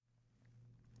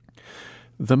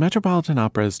The Metropolitan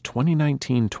Opera's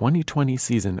 2019-2020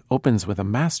 season opens with a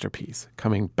masterpiece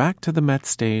coming back to the Met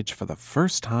stage for the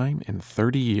first time in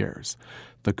 30 years,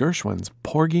 the Gershwins'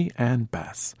 Porgy and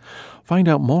Bess. Find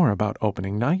out more about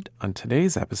opening night on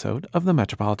today's episode of the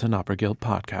Metropolitan Opera Guild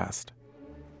podcast.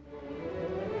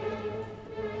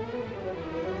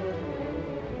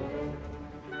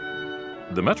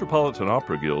 The Metropolitan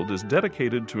Opera Guild is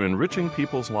dedicated to enriching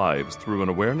people's lives through an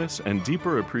awareness and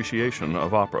deeper appreciation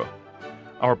of opera.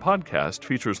 Our podcast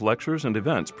features lectures and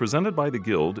events presented by the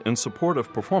Guild in support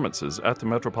of performances at the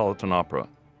Metropolitan Opera.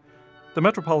 The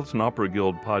Metropolitan Opera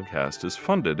Guild podcast is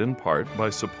funded in part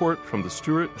by support from the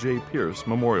Stuart J. Pierce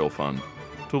Memorial Fund.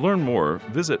 To learn more,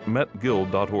 visit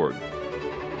metguild.org.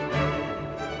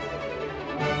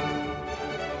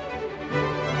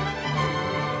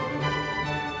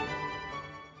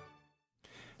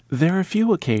 There are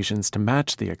few occasions to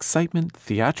match the excitement,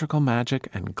 theatrical magic,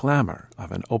 and glamour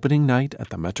of an opening night at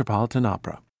the Metropolitan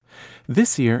Opera.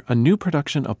 This year, a new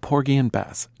production of Porgy and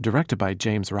Bess, directed by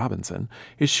James Robinson,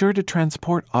 is sure to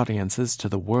transport audiences to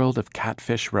the world of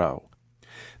Catfish Row.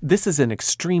 This is an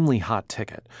extremely hot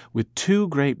ticket, with two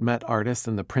great Met artists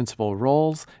in the principal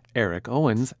roles, Eric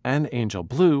Owens and Angel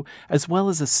Blue, as well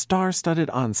as a star-studded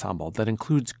ensemble that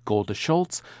includes Golda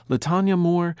Schultz, LaTanya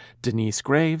Moore, Denise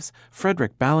Graves,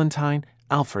 Frederick Ballantyne,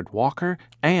 Alfred Walker,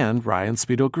 and Ryan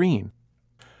Speedo Green.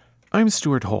 I'm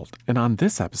Stuart Holt, and on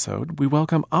this episode, we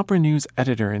welcome Opera News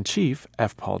Editor-in-Chief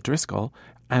F. Paul Driscoll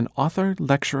and author,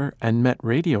 lecturer, and Met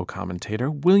radio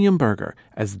commentator William Berger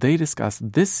as they discuss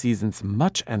this season's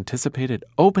much-anticipated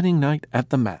opening night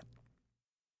at the Met.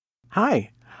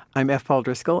 Hi, I'm F. Paul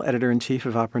Driscoll, Editor-in-Chief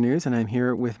of Opera News, and I'm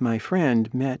here with my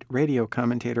friend, Met radio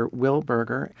commentator Will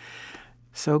Berger.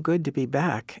 So good to be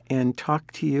back and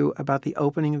talk to you about the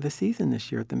opening of the season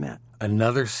this year at the Met.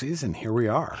 Another season. Here we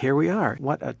are. Here we are.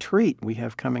 What a treat we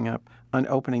have coming up on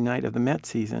opening night of the Met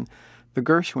season. The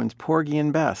Gershwins, Porgy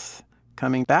and Bess,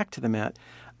 coming back to the Met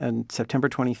on September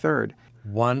 23rd.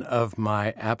 One of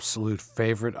my absolute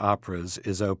favorite operas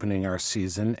is opening our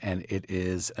season, and it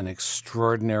is an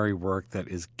extraordinary work that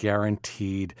is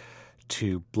guaranteed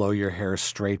to blow your hair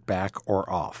straight back or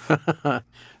off.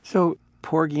 So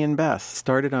Porgy and Bess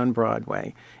started on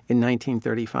Broadway in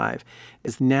 1935,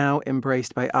 is now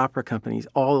embraced by opera companies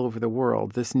all over the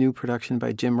world. This new production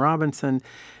by Jim Robinson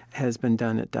has been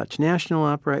done at Dutch National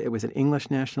Opera, it was at English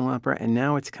National Opera, and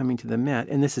now it's coming to the Met.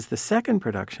 And this is the second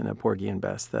production of Porgy and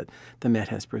Bess that the Met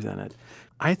has presented.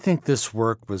 I think this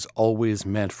work was always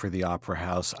meant for the Opera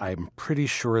House. I'm pretty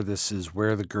sure this is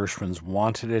where the Gershwins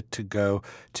wanted it to go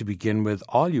to begin with.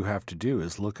 All you have to do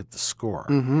is look at the score,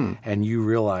 and you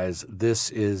realize this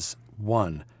is,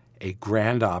 one, a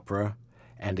grand opera,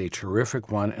 and a terrific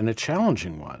one, and a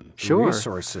challenging one. Sure. The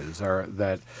resources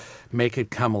that make it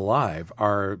come alive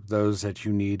are those that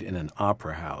you need in an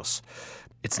opera house.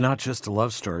 It's not just a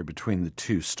love story between the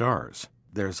two stars.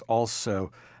 There's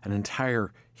also an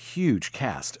entire huge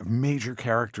cast of major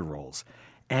character roles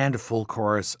and a full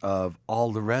chorus of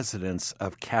all the residents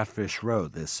of Catfish Row,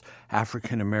 this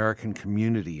African-American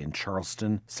community in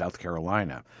Charleston, South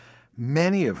Carolina,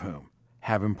 many of whom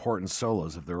have important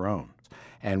solos of their own.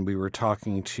 And we were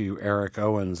talking to Eric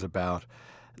Owens about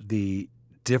the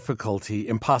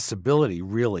impossibility,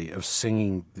 really, of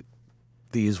singing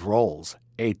these roles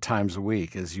 8 times a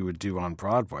week as you would do on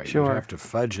Broadway. Sure. You'd have to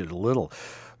fudge it a little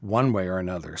one way or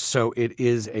another. So it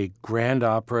is a grand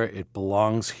opera. It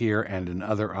belongs here and in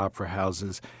other opera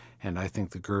houses. And I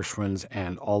think the Gershwins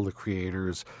and all the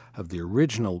creators of the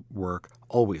original work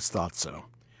always thought so.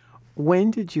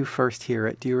 When did you first hear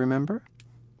it? Do you remember?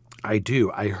 I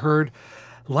do. I heard,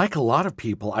 like a lot of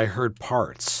people, I heard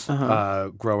parts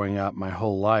growing up my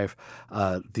whole life,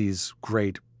 these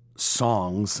great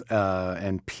songs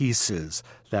and pieces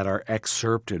that are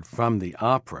excerpted from the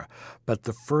opera. But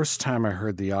the first time I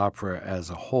heard the opera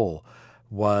as a whole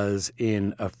was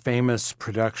in a famous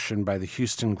production by the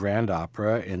Houston Grand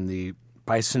Opera in the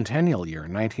bicentennial year,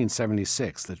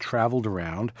 1976, that traveled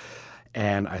around,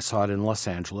 and I saw it in Los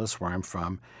Angeles, where I'm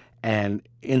from, and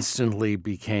instantly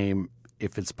became,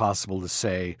 if it's possible to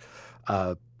say,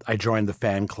 I joined the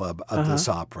fan club of this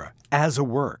opera as a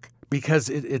work, because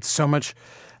it's so much,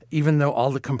 even though all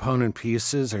the component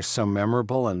pieces are so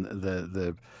memorable and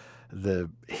the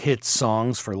hit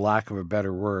songs, for lack of a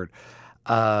better word,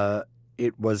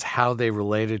 it was how they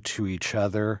related to each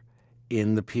other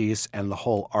in the piece and the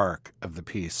whole arc of the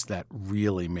piece that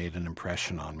really made an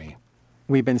impression on me.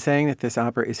 We've been saying that this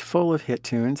opera is full of hit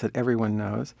tunes that everyone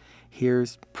knows.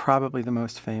 Here's probably the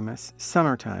most famous,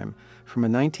 Summertime, from a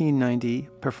 1990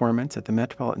 performance at the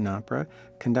Metropolitan Opera,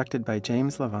 conducted by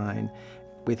James Levine,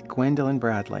 with Gwendolyn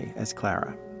Bradley as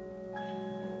Clara.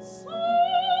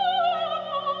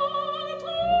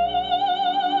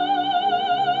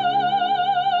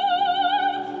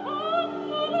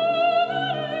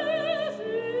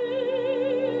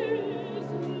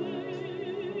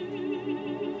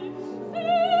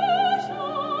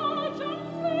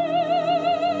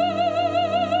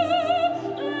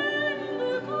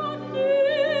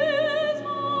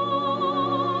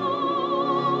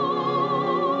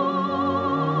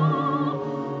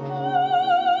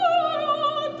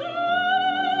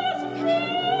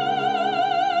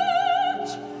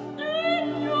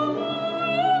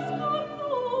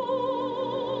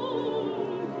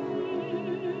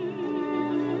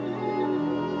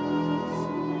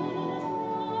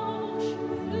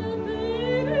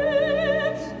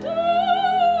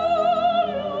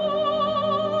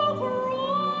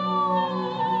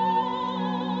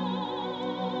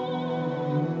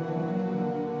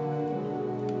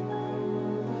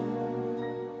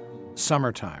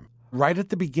 Summertime. Right at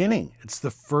the beginning, it's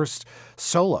the first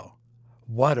solo.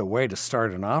 What a way to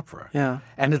start an opera. Yeah.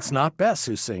 And it's not Bess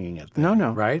who's singing it there,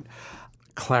 No. right?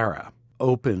 Clara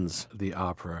opens the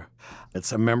opera.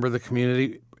 It's a member of the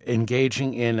community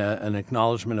engaging in an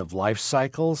acknowledgement of life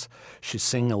cycles. She's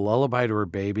singing a lullaby to her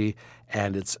baby,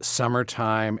 and it's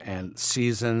summertime and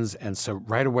seasons. And so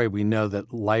right away we know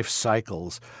that life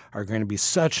cycles are going to be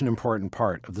such an important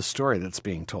part of the story that's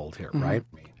being told here, right?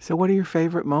 So what are your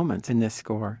favorite moments in this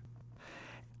score?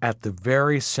 At the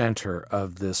very center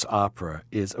of this opera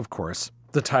is, of course,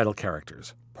 the title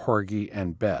characters, Porgy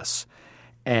and Bess.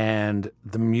 And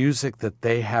the music that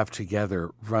they have together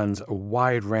runs a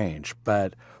wide range.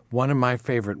 But one of my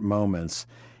favorite moments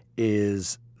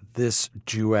is this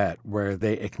duet where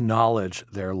they acknowledge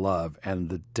their love and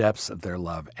the depths of their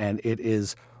love. And it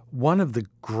is one of the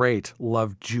great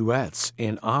love duets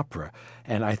in opera.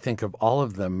 And I think of all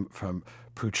of them, from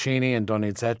Puccini and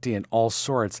Donizetti and all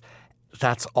sorts,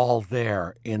 that's all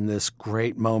there in this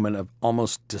great moment of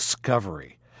almost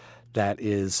discovery that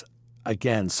is,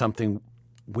 again, something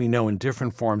we know in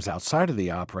different forms outside of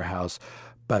the opera house,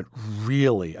 but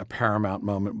really a paramount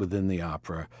moment within the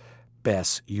opera.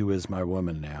 Bess, you is my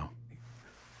woman now.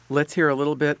 Let's hear a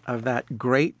little bit of that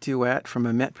great duet from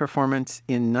a Met performance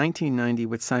in 1990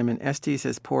 with Simon Estes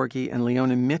as Porgy and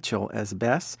Leona Mitchell as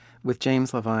Bess, with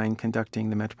James Levine conducting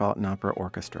the Metropolitan Opera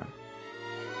Orchestra.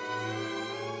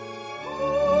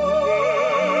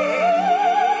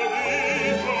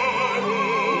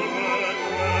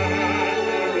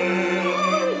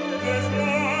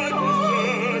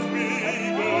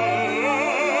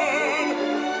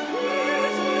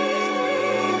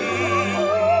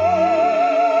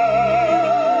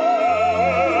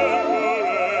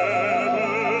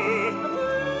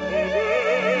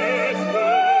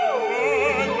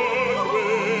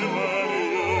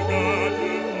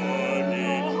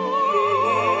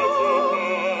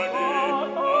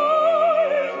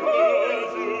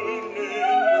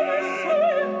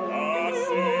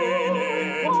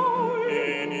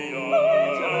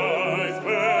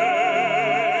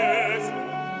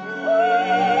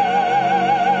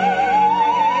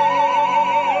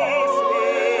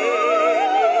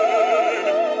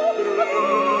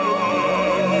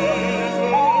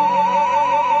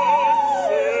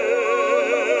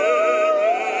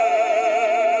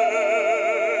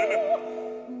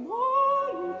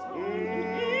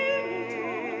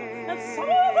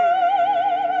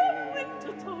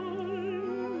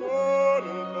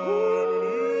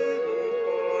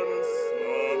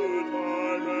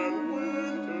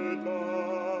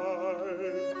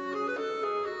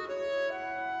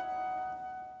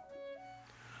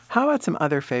 How about some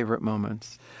other favorite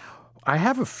moments? I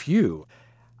have a few.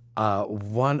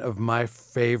 One of my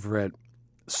favorite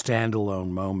standalone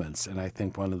moments, and I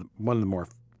think one of the more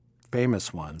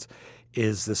famous ones,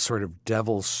 is this sort of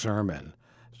devil's sermon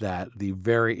that the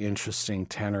very interesting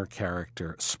tenor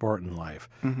character Sportenlife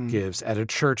gives at a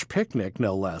church picnic,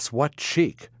 no less. What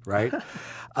cheek, right?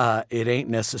 It ain't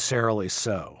necessarily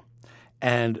so.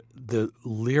 And the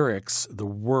lyrics, the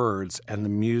words, and the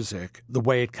music, the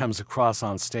way it comes across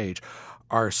on stage,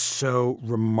 are so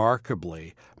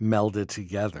remarkably melded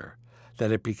together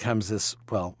that it becomes this,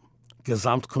 well,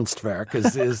 Gesamtkunstwerk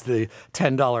is the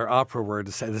 $10 opera word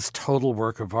to say, this total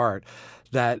work of art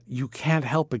that you can't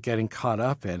help but getting caught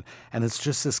up in. And it's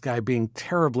just this guy being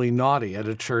terribly naughty at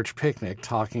a church picnic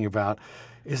talking about,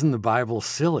 isn't the Bible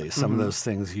silly, some of those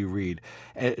things you read?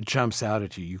 It jumps out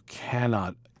at you. You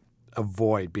cannot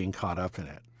avoid being caught up in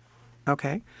it.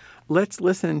 Okay. Let's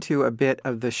listen to a bit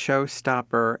of the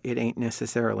showstopper, It Ain't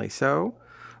Necessarily So,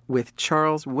 with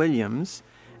Charles Williams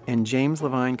and James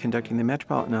Levine conducting the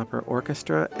Metropolitan Opera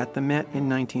Orchestra at the Met in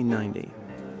 1990.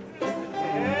 It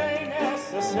ain't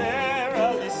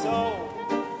necessarily so.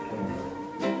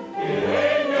 It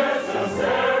ain't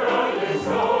necessarily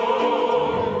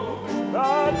so.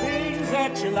 The things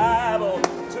that you're liable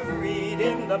to read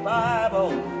in the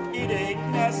Bible, it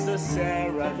ain't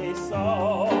necessarily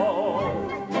so.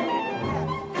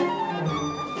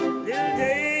 Little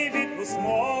David was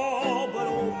small, but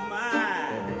oh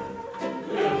my.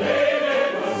 Little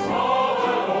David was small,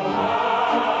 but oh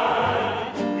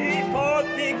my. He fought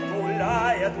big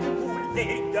Goliath, who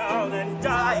laid down and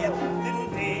died. Little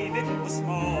David was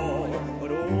small,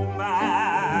 but oh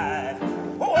my.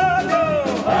 Oh, no.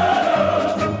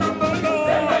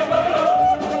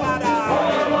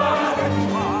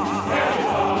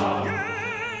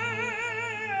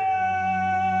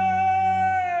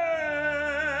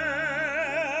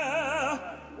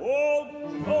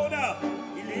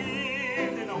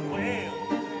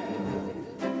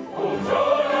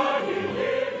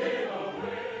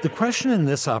 The question in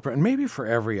this opera, and maybe for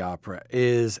every opera,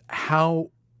 is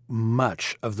how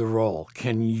much of the role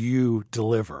can you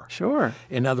deliver? Sure.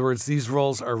 In other words, these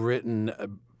roles are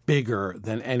written bigger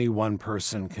than any one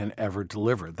person can ever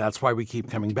deliver. That's why we keep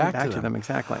coming back to them.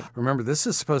 Exactly. Remember, this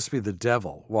is supposed to be the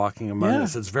devil walking among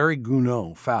us. It's very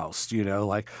Gounod, Faust,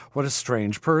 like what a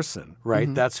strange person, right?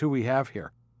 Mm-hmm. That's who we have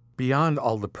here. Beyond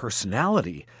all the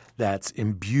personality that's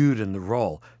imbued in the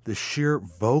role, the sheer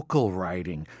vocal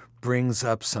writing brings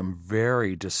up some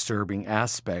very disturbing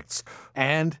aspects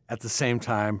and, at the same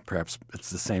time, perhaps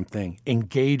it's the same thing,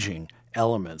 engaging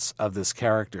elements of this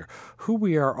character who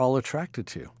we are all attracted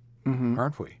to,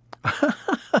 aren't we? Okay.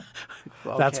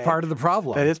 That's part of the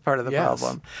problem. That is part of the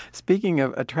problem. Speaking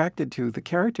of attracted to, the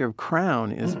character of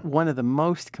Crown is one of the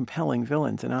most compelling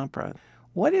villains in opera.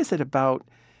 What is it about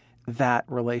that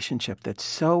relationship that's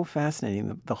so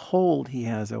fascinating, the hold he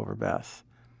has over Bess?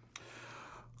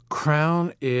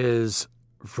 Crown is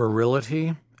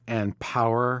virility and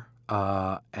power,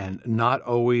 and not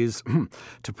always,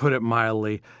 to put it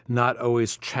mildly, not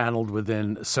always channeled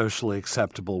within socially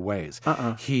acceptable ways.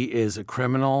 He is a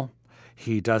criminal.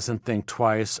 He doesn't think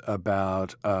twice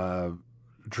about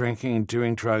drinking,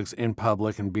 doing drugs in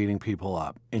public, and beating people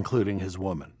up, including his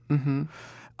woman.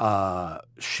 Mm-hmm.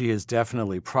 She is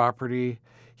definitely property.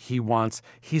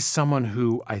 He's someone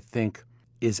who I think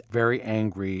is very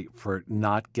angry for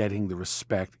not getting the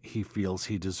respect he feels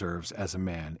he deserves as a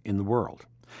man in the world.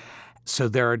 So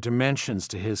there are dimensions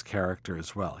to his character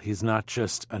as well. He's not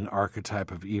just an archetype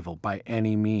of evil by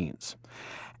any means.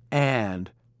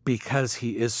 And because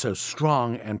he is so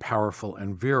strong and powerful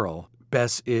and virile,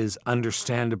 Bess is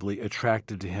understandably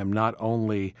attracted to him not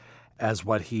only as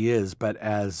what he is, but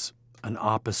as an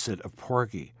opposite of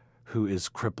Porgy, who is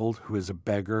crippled, who is a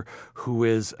beggar, who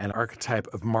is an archetype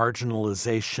of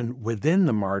marginalization within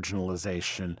the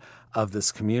marginalization of this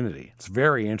community. It's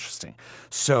very interesting.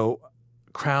 So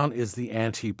Crown is the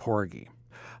anti-Porgy.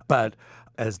 But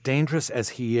as dangerous as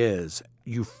he is,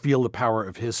 you feel the power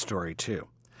of his story too.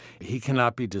 He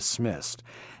cannot be dismissed.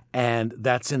 And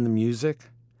that's in the music,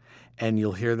 and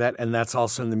you'll hear that. And that's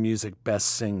also in the music Bess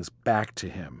sings back to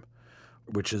him,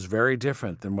 which is very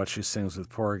different than what she sings with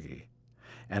Porgy.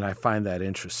 And I find that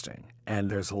interesting. And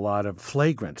there's a lot of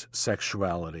flagrant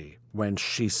sexuality when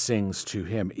she sings to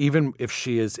him, even if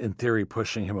she is, in theory,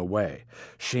 pushing him away.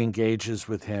 She engages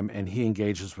with him, and he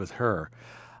engages with her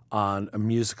on a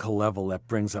musical level that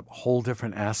brings up whole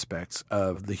different aspects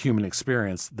of the human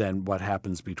experience than what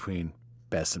happens between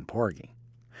Bess and Porgy.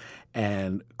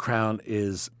 And Crown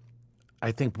is,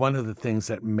 I think, one of the things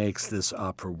that makes this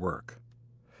opera work,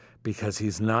 because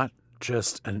he's not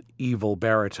just an evil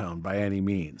baritone by any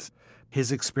means.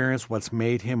 His experience, what's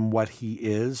made him what he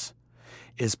is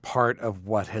part of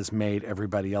what has made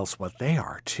everybody else what they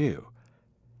are, too.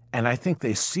 And I think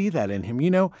they see that in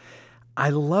him. I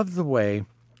love the way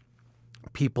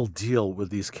people deal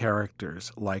with these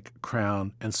characters like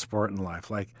Crown and Sport and Life.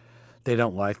 Like, they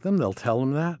don't like them, they'll tell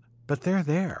them that, but they're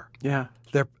there. Yeah.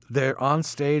 They're on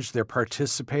stage, they're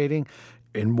participating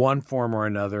in one form or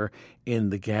another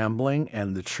in the gambling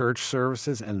and the church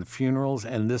services and the funerals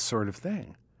and this sort of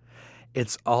thing.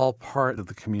 It's all part of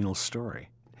the communal story.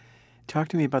 Talk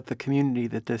to me about the community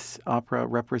that this opera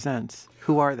represents.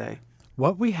 Who are they?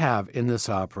 What we have in this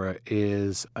opera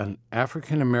is an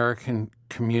African-American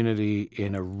community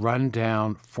in a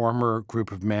rundown former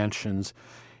group of mansions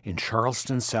in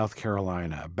Charleston, South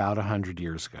Carolina, about 100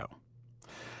 years ago.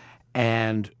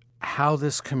 And how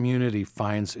this community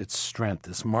finds its strength,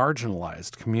 this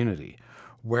marginalized community,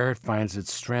 where it finds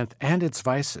its strength and its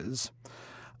vices,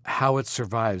 how it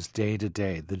survives day to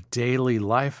day, the daily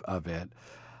life of it,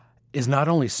 is not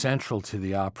only central to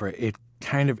the opera, it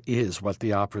kind of is what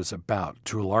the opera is about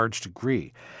to a large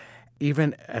degree.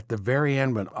 Even at the very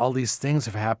end, when all these things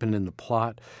have happened in the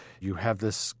plot, you have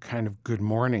this kind of good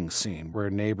morning scene where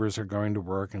neighbors are going to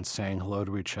work and saying hello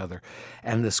to each other.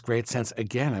 And this great sense,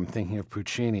 again, I'm thinking of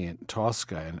Puccini and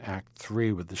Tosca in Act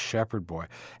 3 with the shepherd boy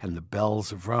and the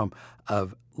bells of Rome,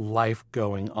 of life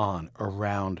going on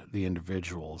around the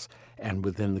individuals and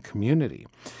within the community.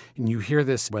 And you hear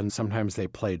this when sometimes they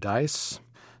play dice,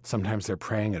 sometimes they're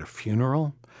praying at a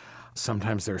funeral,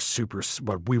 sometimes there's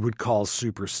what we would call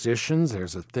superstitions.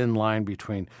 There's a thin line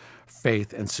between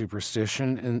faith and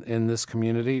superstition in this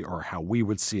community, or how we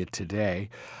would see it today,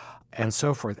 and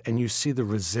so forth. And you see the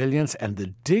resilience and the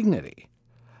dignity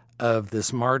of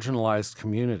this marginalized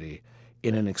community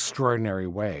in an extraordinary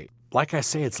way. Like I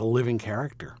say, it's a living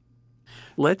character.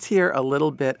 Let's hear a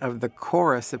little bit of the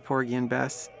chorus of Porgy and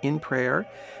Bess in prayer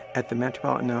at the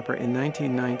Metropolitan Opera in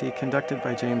 1990, conducted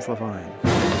by James Levine.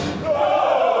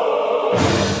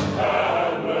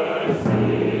 Have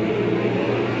mercy.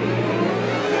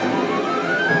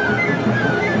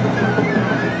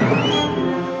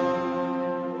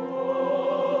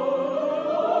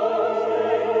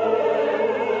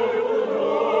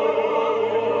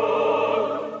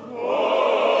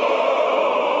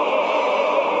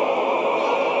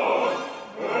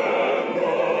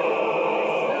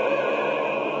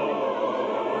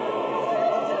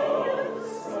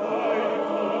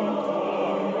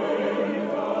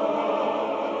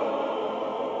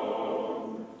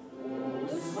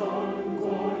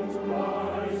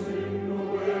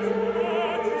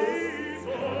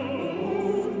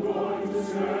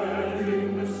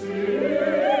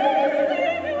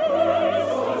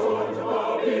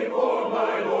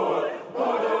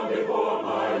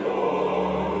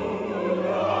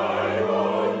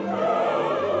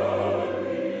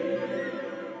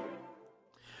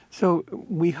 So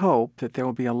we hope that there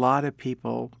will be a lot of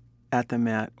people at the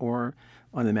Met or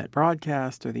on the Met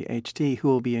broadcast or the HT who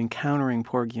will be encountering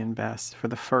Porgy and Bess for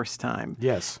the first time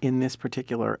Yes. in this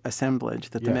particular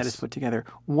assemblage that the Met has put together.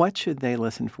 What should they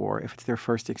listen for if it's their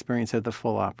first experience of the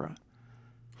full opera?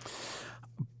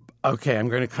 Okay, I'm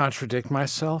going to contradict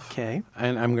myself. Okay.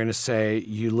 And I'm going to say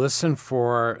you listen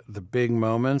for the big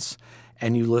moments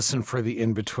and you listen for the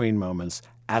in-between moments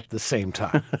at the same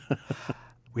time.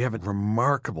 We have a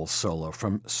remarkable solo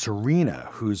from Serena,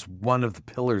 who's one of the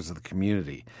pillars of the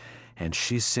community, and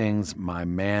she sings My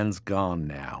Man's Gone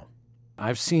Now.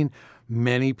 I've seen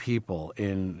many people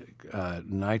in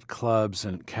nightclubs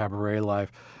and cabaret life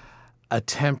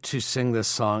attempt to sing this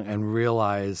song and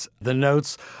realize the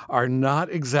notes are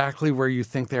not exactly where you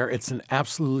think they are. It's an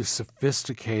absolutely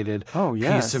sophisticated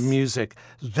piece of music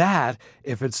that,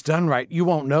 if it's done right, you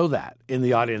won't know that in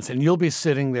the audience. And you'll be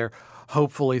sitting there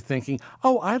hopefully thinking,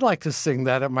 oh, I'd like to sing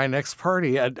that at my next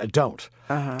party. Don't.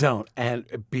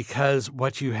 And because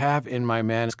what you have in My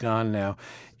Man's Gone Now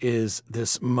is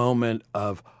this moment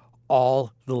of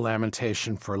all the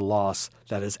lamentation for loss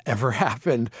that has ever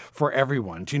happened for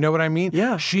everyone. Do you know what I mean?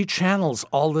 Yeah. She channels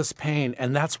all this pain,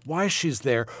 and that's why she's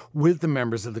there with the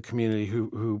members of the community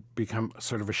who become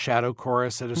sort of a shadow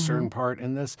chorus at a certain part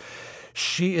in this.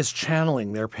 She is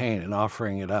channeling their pain and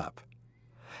offering it up.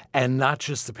 And not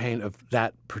just the pain of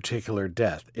that particular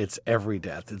death. It's every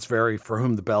death. It's very for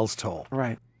whom the bells toll.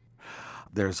 Right.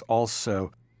 There's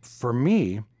also, for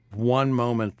me, one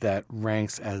moment that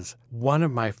ranks as one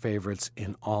of my favorites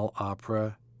in all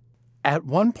opera. At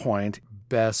one point,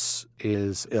 Bess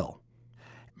is ill.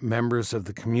 Members of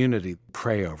the community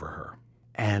pray over her.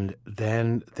 And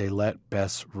then they let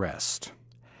Bess rest.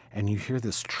 And you hear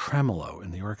this tremolo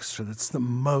in the orchestra that's the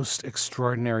most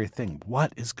extraordinary thing.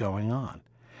 What is going on?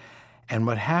 And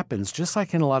what happens, just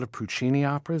like in a lot of Puccini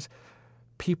operas,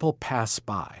 people pass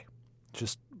by.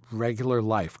 Just regular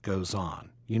life goes on.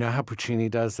 You know how Puccini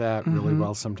does that really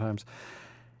well sometimes?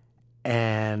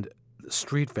 And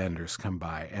street vendors come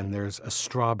by, and there's a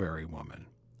strawberry woman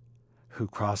who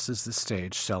crosses the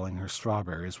stage selling her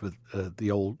strawberries with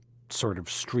the old sort of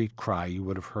street cry you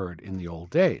would have heard in the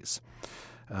old days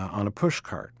on a push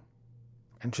cart,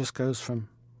 and just goes from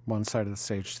one side of the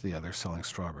stage to the other selling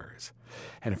strawberries.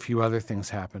 And a few other things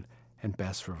happen, and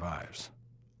Bess revives.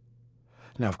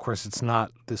 Now, of course, it's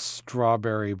not the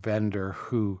strawberry vendor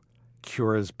who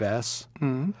cures Bess,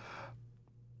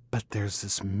 but there's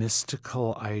this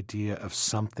mystical idea of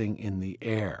something in the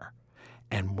air.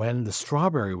 And when the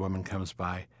strawberry woman comes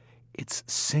by, it's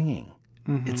singing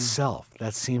itself.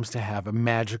 That seems to have a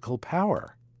magical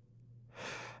power.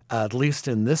 At least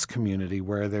in this community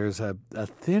where there's a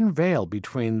thin veil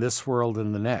between this world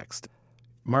and the next.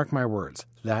 Mark my words,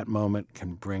 that moment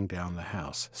can bring down the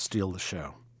house, steal the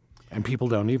show. And people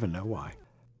don't even know why.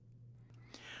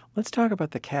 Let's talk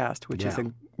about the cast, which is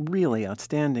a really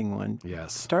outstanding one.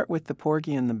 Yes. Start with the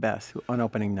Porgy and the Bess on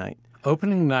opening night.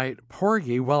 Opening night,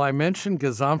 Porgy, well, I mentioned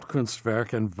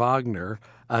Gesamtkunstwerk and Wagner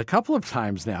a couple of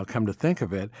times now, come to think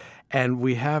of it. And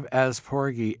we have as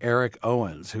Porgy Eric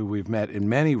Owens, who we've met in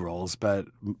many roles, but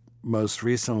most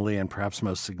recently and perhaps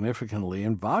most significantly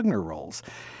in Wagner roles.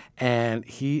 And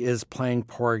he is playing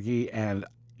Porgy, and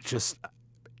just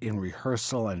in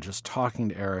rehearsal and just talking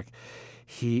to Eric,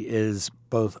 he is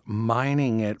both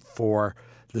mining it for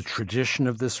the tradition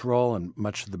of this role and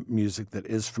much of the music that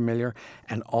is familiar,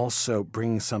 and also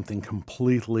bringing something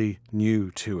completely new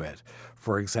to it.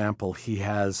 For example, he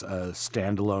has a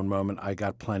standalone moment, I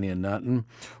Got Plenty of Nuttin',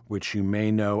 which you may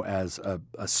know as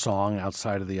a song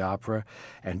outside of the opera.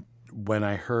 And when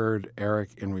I heard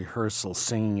Eric in rehearsal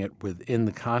singing it within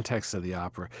the context of the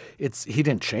opera, he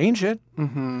didn't change it.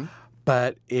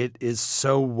 But it is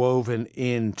so woven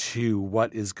into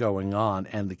what is going on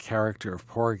and the character of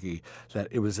Porgy that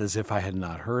it was as if I had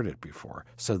not heard it before.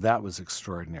 So that was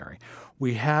extraordinary.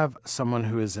 We have someone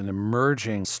who is an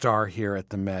emerging star here at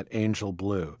the Met, Angel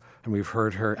Blue. And we've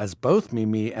heard her as both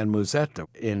Mimi and Musetta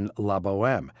in La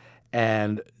Bohème.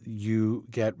 And you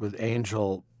get with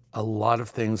Angel a lot of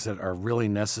things that are really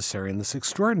necessary in this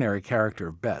extraordinary character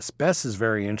of Bess. Bess is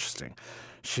very interesting.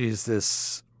 She's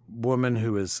this woman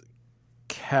who is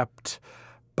kept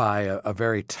by a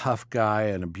very tough guy,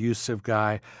 an abusive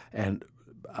guy, and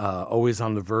always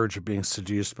on the verge of being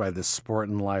seduced by this sport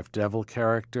and life devil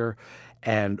character.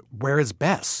 And where is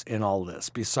Bess in all this,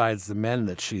 besides the men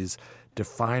that she's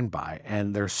defined by?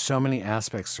 And there's so many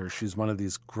aspects to her. She's one of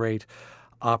these great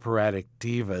operatic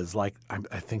divas, like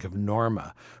I think of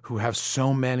Norma, who have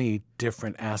so many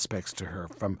different aspects to her,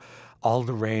 from all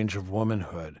the range of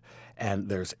womanhood. And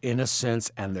there's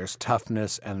innocence, and there's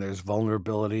toughness, and there's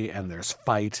vulnerability, and there's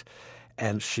fight.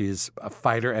 and she's a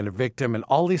fighter and a victim, and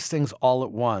all these things all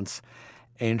at once.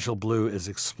 Angel Blue is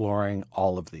exploring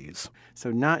all of these. So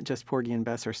not just Porgy and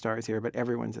Bess are stars here, but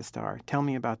everyone's a star. Tell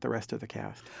me about the rest of the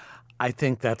cast. I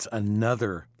think that's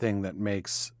another thing that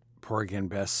makes Porgy and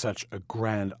Bess such a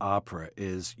grand opera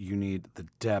is you need the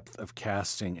depth of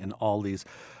casting in all these,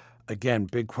 again,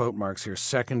 big quote marks here,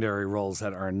 secondary roles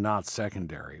that are not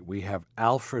secondary. We have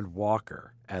Alfred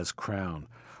Walker as Crown,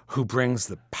 who brings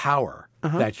the power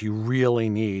that you really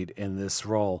need in this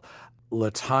role.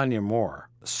 LaTanya Moore,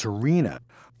 Serena,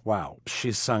 wow,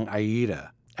 she's sung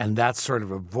Aida, and that's sort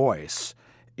of a voice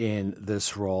in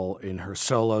this role in her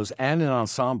solos and in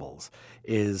ensembles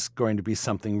is going to be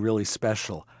something really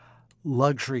special.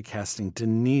 Luxury casting,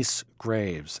 Denise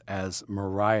Graves as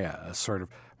Mariah, a sort of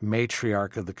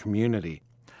matriarch of the community.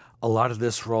 A lot of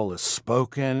this role is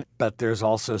spoken, but there's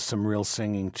also some real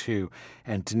singing too.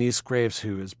 And Denise Graves,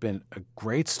 who has been a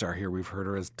great star here, we've heard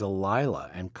her as Delilah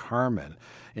and Carmen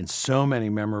in so many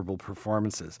memorable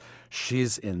performances.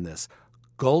 She's in this.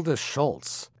 Golda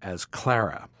Schultz as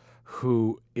Clara,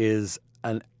 who is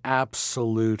an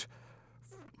absolute,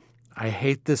 I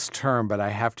hate this term, but I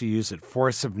have to use it,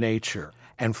 force of nature.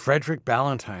 And Frederick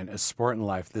Ballantyne as Sport and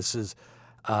Life. This is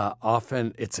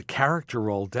often, it's a character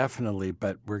role, definitely,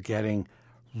 but we're getting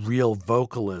real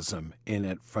vocalism in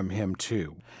it from him,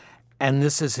 too. And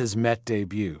this is his Met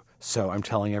debut. So I'm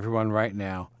telling everyone right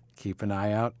now, keep an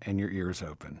eye out and your ears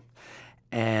open.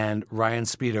 And Ryan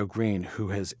Speedo Green, who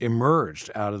has emerged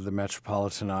out of the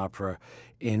Metropolitan Opera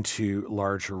into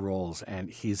larger roles. And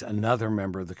he's another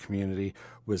member of the community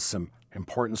with some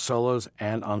important solos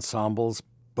and ensembles,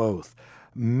 both.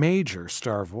 Major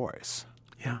star voice.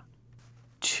 Yeah.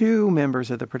 Two members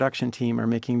of the production team are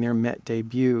making their Met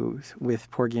debuts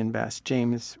with Porgy and Bess.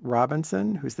 James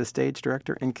Robinson, who's the stage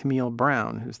director, and Camille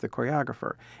Brown, who's the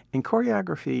choreographer. And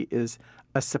choreography is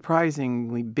a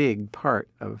surprisingly big part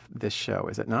of this show,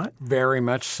 is it not? Very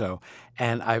much so.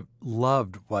 And I've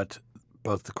loved what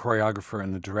both the choreographer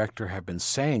and the director have been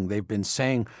saying. They've been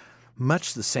saying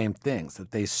much the same things,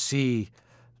 that they see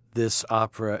this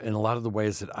opera in a lot of the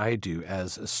ways that I do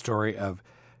as a story of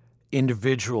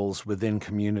individuals within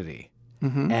community.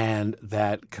 And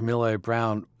that Camille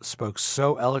Brown spoke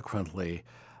so eloquently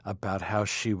about how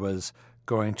she was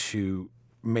going to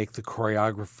make the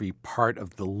choreography part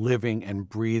of the living and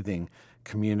breathing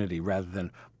community rather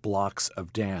than blocks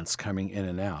of dance coming in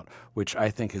and out, which I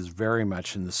think is very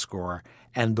much in the score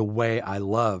and the way I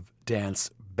love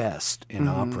dance best in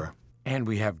opera. And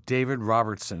we have David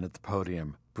Robertson at the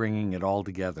podium bringing it all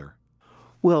together.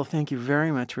 Will, thank you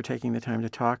very much for taking the time to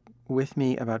talk with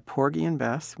me about Porgy and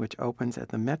Bess, which opens at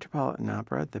the Metropolitan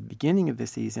Opera at the beginning of the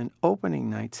season, opening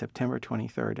night, September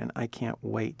 23rd, and I can't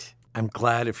wait. I'm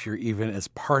glad if you're even as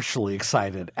partially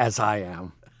excited as I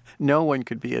am. No one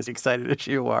could be as excited as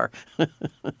you are.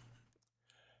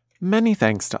 Many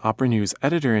thanks to Opera News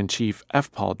Editor-in-Chief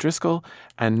F. Paul Driscoll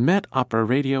and Met Opera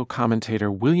Radio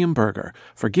commentator William Berger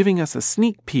for giving us a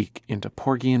sneak peek into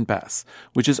Porgy and Bess,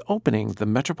 which is opening the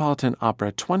Metropolitan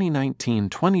Opera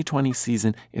 2019-2020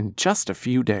 season in just a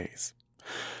few days.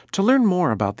 To learn more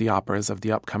about the operas of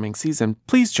the upcoming season,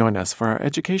 please join us for our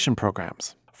education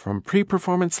programs. From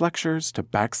pre-performance lectures to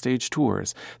backstage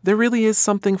tours, there really is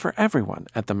something for everyone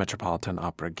at the Metropolitan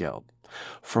Opera Guild.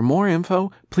 For more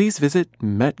info, please visit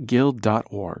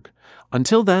metguild.org.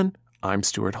 Until then, I'm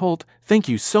Stuart Holt. Thank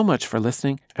you so much for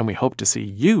listening, and we hope to see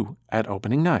you at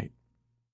opening night.